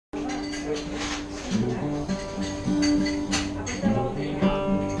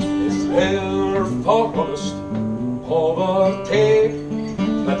Is there forest poverty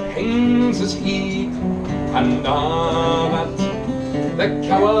that hangs his heat, and on it the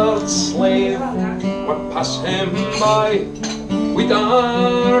coward slave would pass him by? We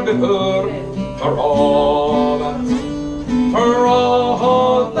dare be poor for all that, for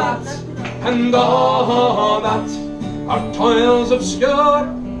all that, and all that, our toils obscure,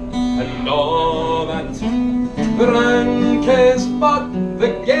 and all that. The rank is but the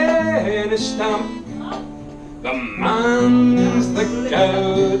gain stamp, the man's the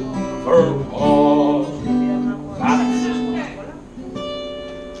goud for all that.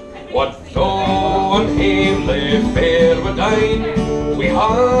 What though unhamely fair we dine, we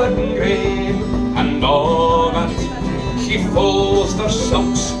hard and grave, and all that. She fulls their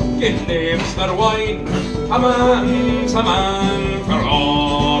silks, she names their wine. A man's a man for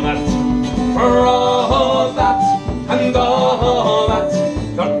all that, for all that, and all that.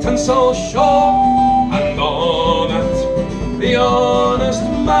 Their tinsel show, and all that. The honest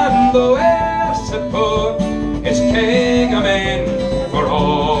man, though e'er so poor, is king of men for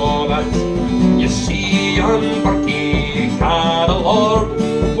all that. You see on Burkey Cattle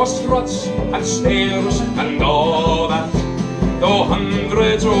was struts and stairs and all that. Though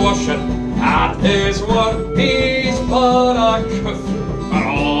hundreds worship at his word, he's but a coof for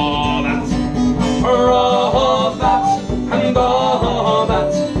all that, for all that, and all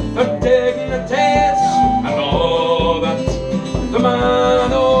that. The dignities and all that. The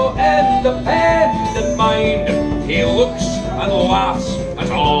man o' independent mind, he looks and laughs at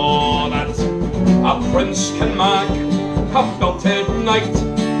all that. A prince can Mack, a belted knight,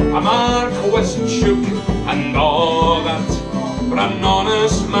 a marquis duke, and all that. For an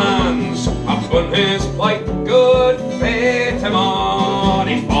honest man's upon his plight, good faith him on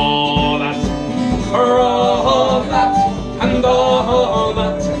he for that, for all that, and all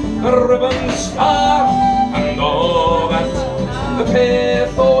that. The ribbon star, and all that. The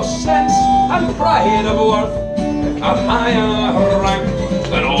pathos, sense, and pride of worth, a higher rank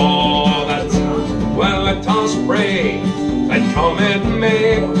than all that. Well, let us pray that come it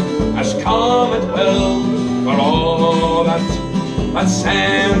may, as come it will, for all that. That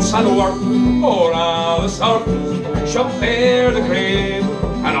sense and worth o'er all the earth shall bear the grave,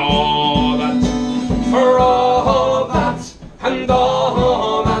 and all that, for all that, and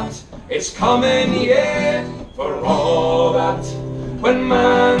all that. It's coming yet, for all that. When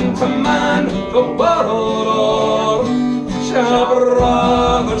man to man the world o'er shall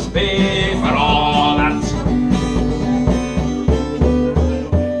brothers be, for all that.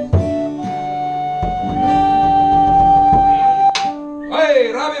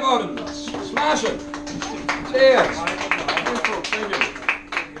 Hey, Rabbie Burns, smashing. Cheers.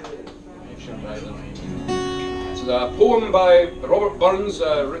 It's a poem by Robert Burns,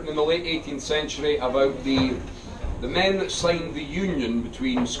 written in the late 18th century, about the men that signed the union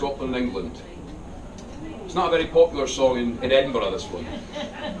between Scotland and England. It's not a very popular song in Edinburgh, this one.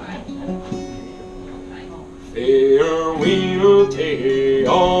 Farewell to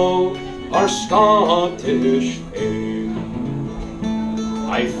all our Scottish fame,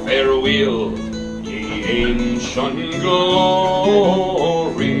 I farewell ye ancient glory,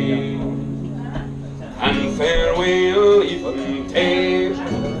 and farewell even to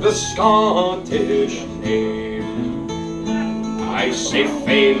the Scottish name. I say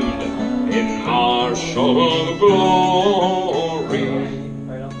famed in martial glory.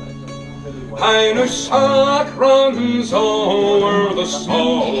 I know Sack runs over the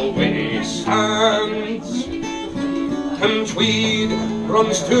Solway sands, and Tweed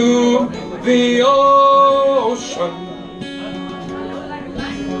runs to the ocean.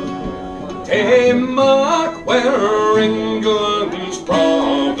 To Mack, where England's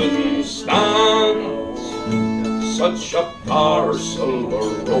province stands, such a parcel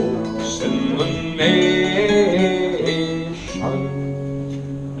arose in the nation.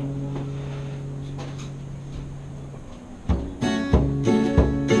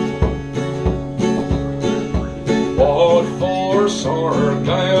 What force or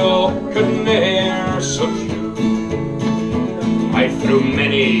guile could ne'er subdue? I through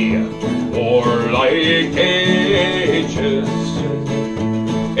many warlike ages,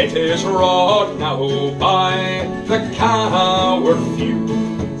 it is wrought now by the coward few,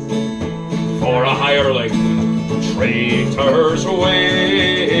 for a hireling traitor's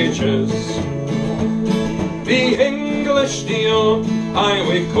wages. The English deal I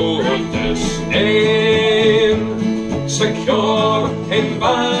we could disdain, secure in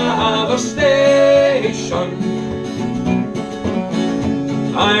by the station.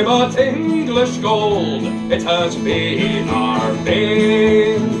 I Aye, but English gold, it has been our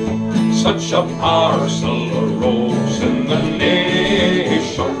bane. Such a parcel arose in the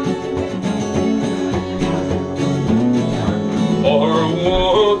nation. For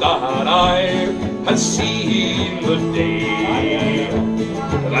would that I had seen the day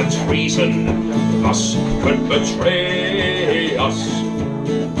that treason thus could betray us.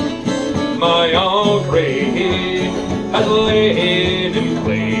 My old grave had lain in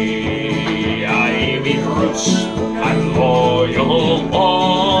clay, I be Bruce and loyal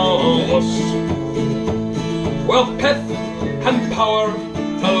Wallace. Well, pith and power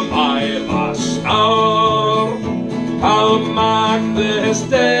till my last hour, I'll mark this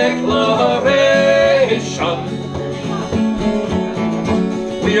declaration.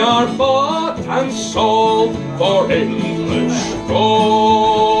 We are bought and sold for English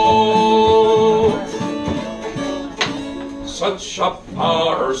gold. Such a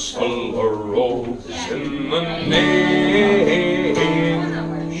parcel arose in the nation.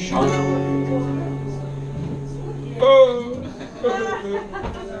 Oh.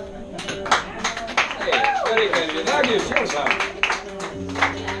 Hey, very good. Thank you. Cheers,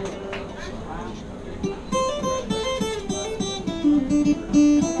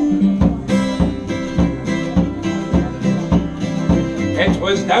 It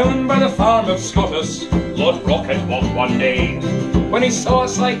was down by the farm of Scottus, Lord Rocket was one day, when he saw a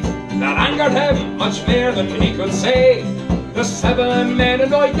sight that angered him much more than he could say. The 7 men in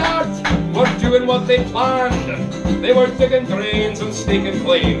Knoydart were doing what they planned. They were digging drains and staking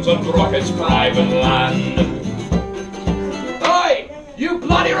claims on Rocket's private land. "Oi, you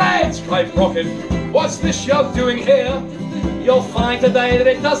bloody Reds!" cried Rocket. "What's this you're doing here? You'll find today that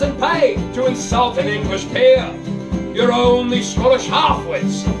it doesn't pay to insult an English peer. You're only Scottish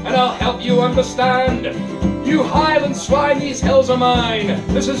half-wits, and I'll help you understand. You Highland swine, these hills are mine.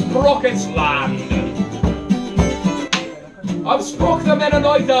 This is Brocket's land. I've spoke the men of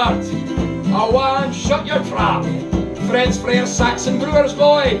Knoydart. Awan, shut your trap. Fred's frae Saxon brewers,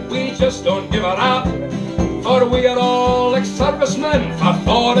 boy, we just don't give a rap. For we are all ex-servicemen,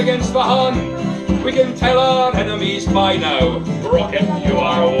 fought against the Hun. We can tell our enemies by now, Brocket, you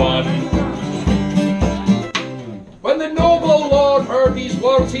are one." When the noble lord heard these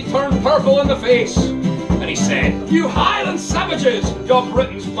words, he turned purple in the face, and he said, "You Highland savages, you're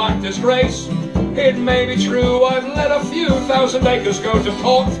Britain's black disgrace. It may be true I've let a few thousand acres go to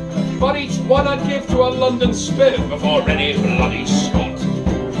pot, but each one I'd give to a London spirit before any bloody Scot.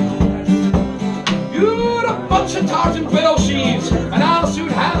 You're a bunch of tartan bill sheaves, and I'll soon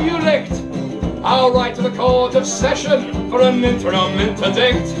have you licked. I'll write to the Court of Session for an interim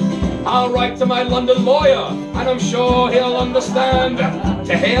interdict. I'll write to my London lawyer, and I'm sure he'll understand.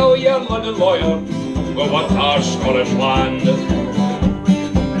 To hell your London lawyer, we want our Scottish land."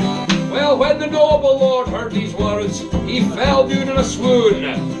 Well, when the noble lord heard these words, he fell down in a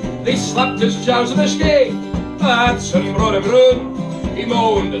swoon. They slapped his jaws in the skate, that's and brought him ruin. He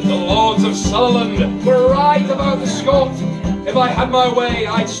moaned, "The lords of Sutherland were right about the Scot. If I had my way,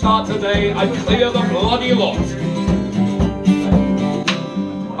 I'd start today, I'd clear the bloody lot.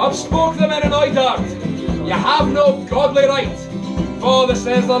 I've spoke the men in Knoydart, you have no godly right, for this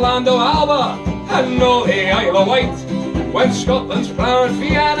is the land of Alba, and no the Isle of Wight. When Scotland's proud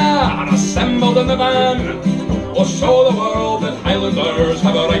Vienna are assembled in the van, we'll show the world that Highlanders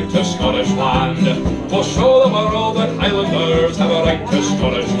have a right to Scottish land. We'll show the world that Highlanders have a right to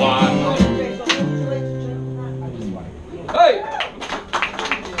Scottish land." Hey!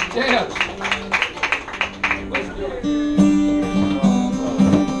 Cheers!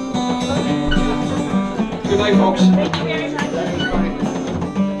 Good night, folks.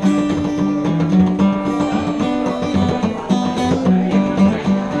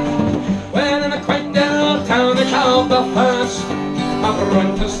 When in a quaint little town they called the first,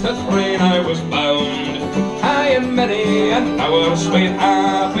 apprentice to train I was bound. I and many an hour sweet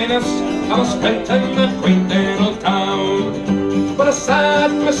happiness I was spent in that quaint little town. But a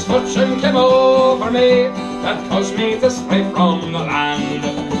sad misfortune came over me that caused me to stray from the land.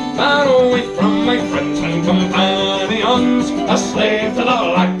 Far away from my friends and companions, a slave to the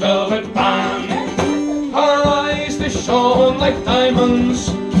black velvet band. Her eyes they shone like diamonds,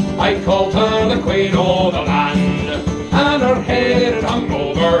 I called her the queen of the land. And her head it hung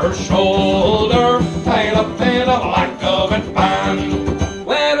over her shoulder, tied up in a black velvet band.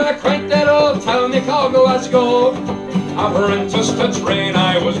 When in a quaint little town they call Glasgow, apprentice to train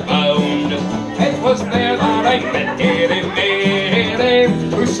I was bound. It was there that I met Deary Mary,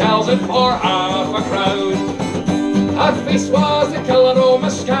 who sells it for half a crown. Her face was the colour of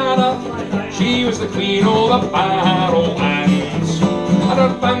mascara, she was the queen of the Barrowlands. And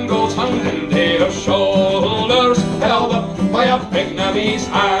her bangles hung into her shoulders, held up by a big navvy's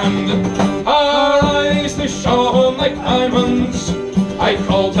hand. Her eyes they shone like diamonds, I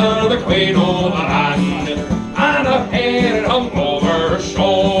called her the queen of the land. And her hair hung over her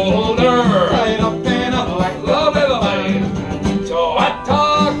shoulder, right up in a black lovely line. So I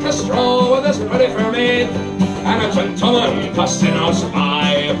took a stroll with this pretty fair maid, and a gentleman passing us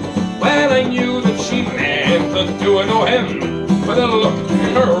by. Well, I knew that she meant to do it to him, with a look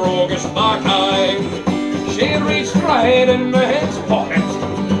in her roguish black eye. She reached right in my head's pocket,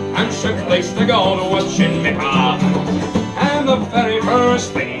 and she placed the gold was in me palm. And the very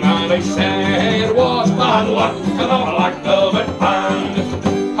first thing that I said was, bad luck to the black velvet band.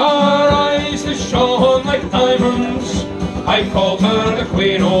 Her eyes they shone like diamonds, I called her the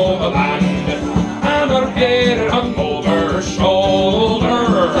queen of the land. And her hair hung over her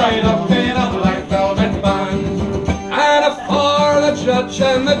shoulder, tied up in a black velvet band. And afore the judge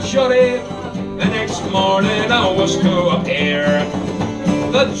and the jury, the next morning I was to appear.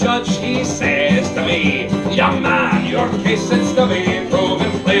 The judge he says to me, young man, your case is to be proven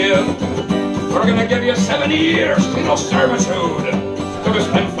clear. We're gonna give you 7 years of servitude to be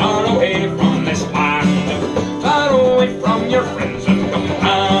spent far away from this land, far away from your friends and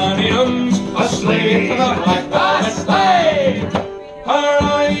companions, a slave to the black velvet slave. Her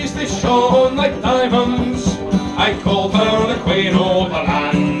eyes they shone like diamonds, I called her the queen of the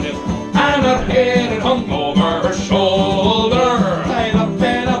land. And her hair hung over her shoulder, tied up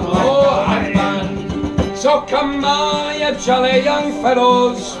in a black band. So come now, you jolly young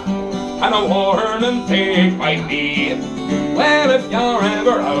fellows, and a warning take by me. Well, if you're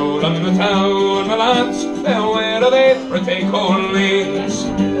ever out on the town, my lads, beware of the pretty collies.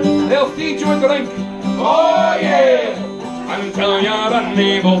 They'll feed you a drink, oh yeah, until you're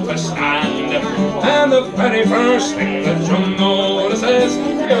unable to stand. And the very first thing that you notice is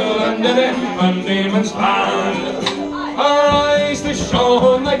you're landed in Van Diemen's Land. Her eyes they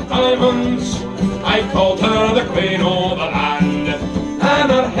shone like diamonds, I called her the queen of the land.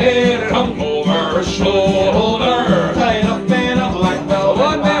 And her hair hung over her shoulder, tied up in a black velvet.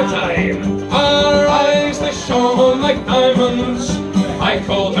 One more time. Her eyes they shone like diamonds, I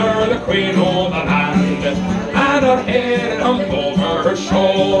called her the queen of the land. And her hair hung over her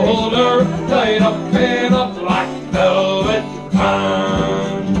shoulder, tied up in a black velvet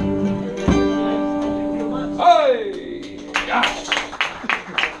band. Hey! Yes!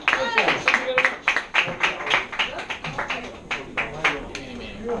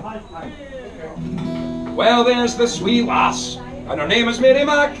 Well, there's this wee lass, and her name is Mary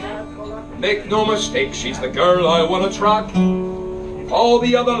Mack. Make no mistake, she's the girl I want to track. All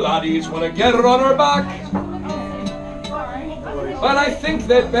the other laddies want to get her on her back, but I think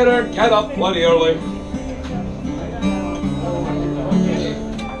they'd better get up bloody early.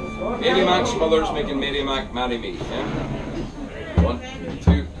 Mary Mack's mother's making Mary Mack marry me, yeah? 1,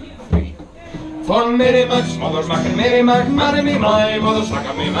 2, 3. For Mary Mack's mother's making Mary Mack marry me, my mother's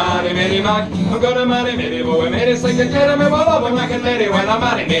sucking me marry Mary Mack. I'm gonna marry Mary, but when Mary's like a kid, me well, I'll be making Mary when I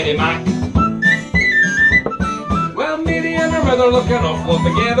marry Mary Mack. Well, Mary and her mother looking awful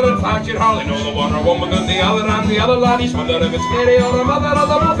together. In fact, you'd hardly know the one or woman than the other, and the other laddies wonder if it's Mary or her mother, or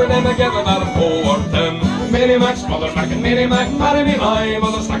the both of them together, that I'm 4 or 10. Mary Mack's mother's making Mary Mack marry me, my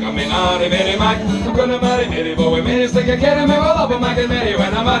mother's sucking me marry Mary Mack. I'm gonna marry Mary, but when Mary's like a kid, me well, I'll be making Mary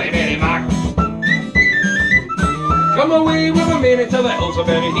when I marry Mary Mack. Come away with a Mary to the hills of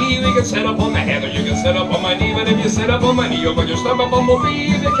Benny. We can sit up on the heather, you can sit up on my knee, but if you sit up on my knee, you'll put your stomach up on my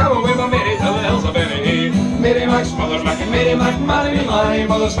feet. If you come away with Mary to the hills of Benny. Mary Mack's mother's making Mary Mack marry me, my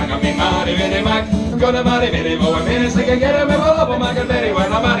mother's sucking me marry Mary Mack. I'm gonna marry Mary, but when Mary's like a kid, me well, I'll be making Mary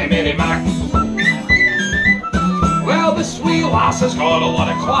when I marry Mary Mack. Well, this wee lass has got a lot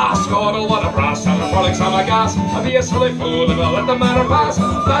of class, got a lot of brass, and the frolics on my gas. I'd be a silly fool if I let the matter pass.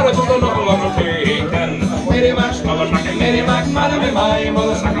 Marriage is an awful undertaking. Mary Mack's mother's making Mary Mack marry me, my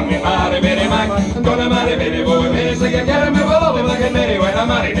mother's sucking me marry Mary Mack. I'm gonna marry Mary, but when Mary's like a kid, me well, I'll be making Mary when I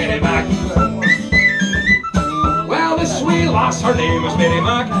marry Mary Mack. Well, this wee lass, her name is Mary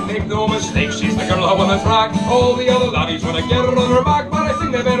Mack. Make no mistake, she's the girl I wanna track. All the other laddies wanna get her on her back, but I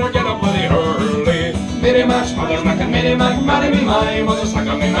think they better get up bloody early. Mary Mack's mother's making Mary Mack marry me, my mother's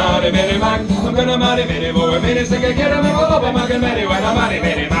sucking me marry Mary Mack. I'm gonna marry Mary, but when Mary's like a kid, me well, I'll be making Mary when I marry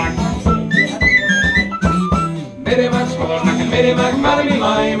Mary Mack. Mary Mack's mother's making Mary Mack marry me,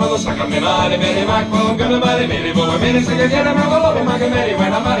 my mother's sucking me marry Mary Mack. Well, I'm gonna marry Mary, but when Mary's like a kid, me well, I'll be making Mary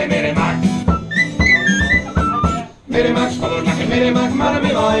when I marry Mary Mack. Mary Mack's mother's making Mary Mack marry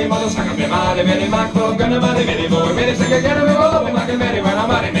me, my mother's sucking me marry Mary Mack. Well, I'm gonna marry Mary, but when Mary's like a kid, me well, I'll be making Mary when I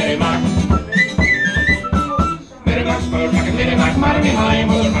marry Mary Mack. Mary Mack's spur, Mack and Mary Mack, marry me high,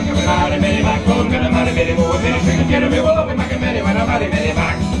 mother, Mack and Mary Mack, oh, I'm gonna marry Mary Mo, and Mary Sing, get me, well, Mack and Mary, when I marry Mary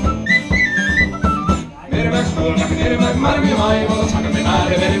Mack. Mary Mack, spur, Mack and Mary Mack, marry me high, mother, Mack and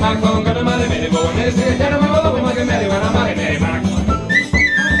Mary Mack, oh, I'm gonna marry Mary Mo, and Mary Sing, get me, well, Mack and Mary, when I marry Mary Mack.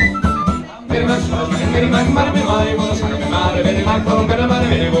 Mary Mack, spur, Mack and Mary Mack, marry me high, mother, Mack and Mary Mack, oh, I'm gonna marry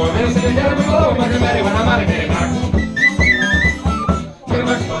Mary Mo, and Mary Sing, get me, well, Mack and Mary, when I marry Mary Mack. Mary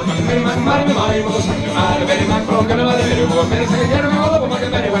Mack, spur, Mack and Mary Mack, marry me high, mother, Mack and Mary Mack, oh, I'm gonna marry Mary Mo, and Mary Sing, get me, well, Mack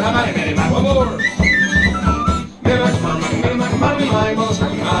and Mary, when I marry Mary Mack. One more. Mary Mack, spur, Mack and Mary Mack, marry me high, mother,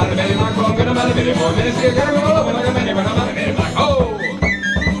 Mack and Mary Mack, oh, I'm gonna marry Mary Mo, and Mary Sing, get me, well, Mack and Mary, when I marry Mary Mack. Oh!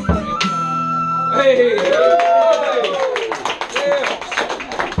 Hey!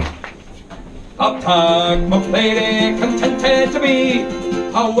 Uptag, my lady, contented to be,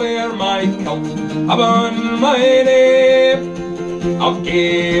 I'll wear my kilt upon my name. I'll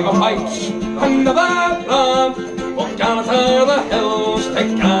give a fight another plan, we'll down to the hills to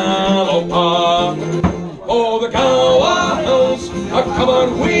Gallowa. Oh, the Gallowa Hills are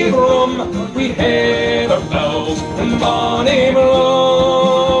covered with rum, we hear the bells and bonny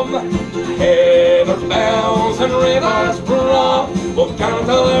bloom. Hear the bells and rivers bra, we'll down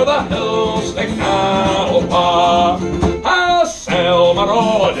to the hills to Gallowa. I'll sell my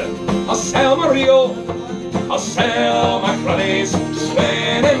rod, I'll sell my reel, I'll sell my cruddies,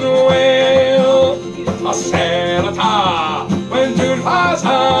 spinning wheel. I'll sell a tar when June has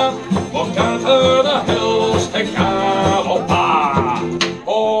her, walk down to the hills to Gallowa.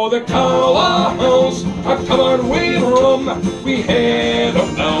 Oh, the Gallowa Hills are covered with rum, we hear the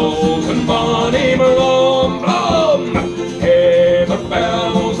bells and bonny bloom, bloom. Hear the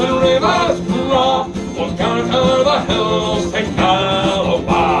bells and rivers bra, walk down to the hills to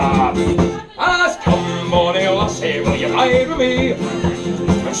Gallowa. As come, bonny lassie, will you ride with me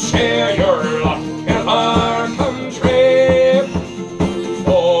and share your lot in our country?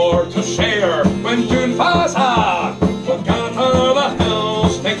 For to share when June falls on, we'll go to the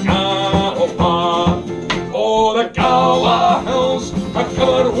hills to Gallowa. Oh, the Gallowa Hills are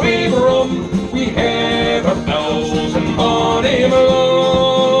covered with rum, we hear the bells and bonny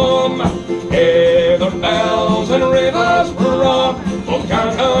bloom. Hear the bells and rivers bra, we'll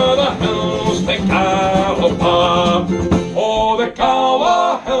go to the hills to Gallowa. Oh, the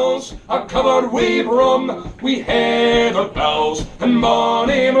Gallowa Hills are covered with rum, we hear the bells and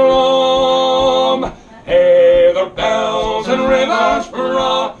bonny bloom. Hear the bells and rivers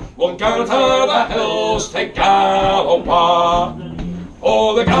bra, we'll go to the hills to Gallowa.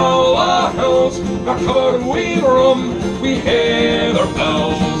 Oh, the Gallowa Hills are covered with rum, we hear the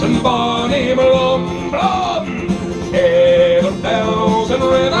bells and bonny bloom, bloom. Hear the bells and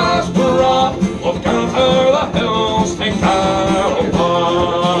rivers bra, we'll go to the hills to Gallowa.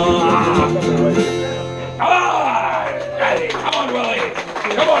 Come on, Daddy, come on, Willie,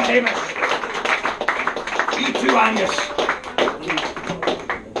 come on, Davis. You too, Angus.